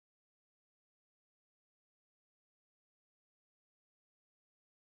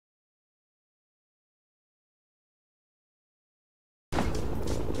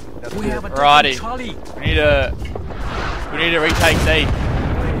We have a Righty. trolley. We need to retake D.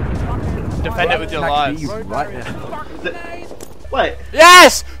 Defend it with your lives. Right now. Wait,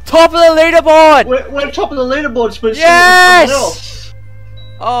 Yes! Top of the leaderboard! we're top of the leaderboard, but Yes! someone else.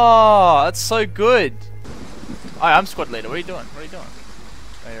 Oh, that's so good. I'm squad leader. What are you doing? What are you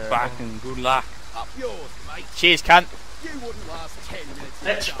doing? Fucking good luck. Up yours, mate. Cheers, cunt. You wouldn't last 10 minutes.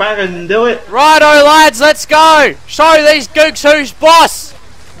 Let's fucking do it. Righto, lads, let's go! Show these gooks who's boss!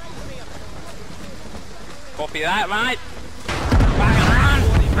 Copy that, mate.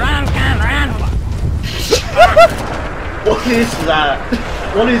 Fucking run, cunt, run. What is that?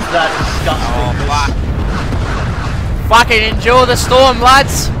 What is that disgusting? Oh, fuck. Fucking endure the storm,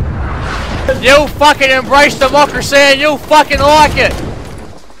 lads! You'll fucking embrace democracy and you'll fucking like it!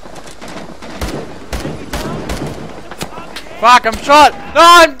 Fuck, I'm shot! No,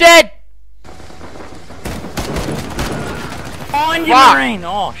 I'm dead! Find you, Fuck. Marine.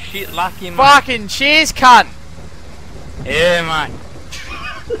 Oh, shit, lucky, mate. Fucking cheers, cunt! Yeah, mate.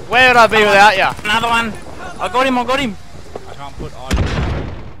 Where would I be without ya? Another one. I got him. I can't put items.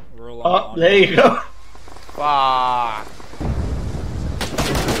 Rely Oh, on there you go. Fuck.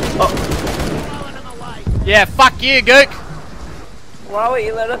 Oh. Yeah, fuck you, gook! Why would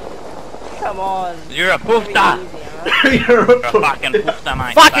you let us? Come on. You're a poofter. You're You're a fucking poofter,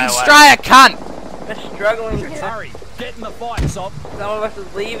 mate. Fucking Stay away. Straya, cunt! We're struggling here. Hurry, get in the fight, Sob. Some of us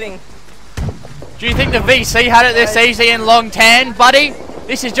is leaving. Do you think the VC had it this easy in Long Tan, buddy?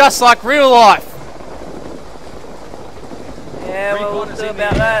 This is just like real life. Yeah, well, we'll do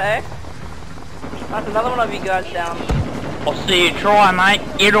about that, eh? That's another one of you guys down. I'll see you try, mate.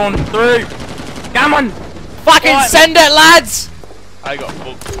 Get on through. Come on. Fucking Right. send it, lads! I got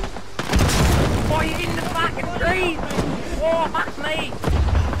booked. Oh, he's in the fucking trees. Oh, fuck me.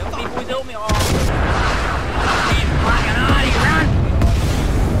 Help me, boys, help me. Oh. He's fucking hardy, run.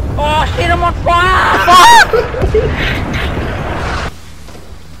 Oh, shit, I'm on fire.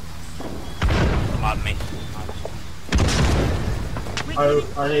 Love me.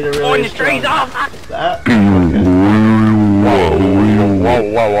 I need to really. Oh, in the trees. Oh, fuck. That.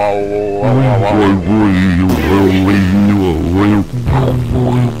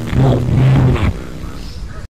 Okay.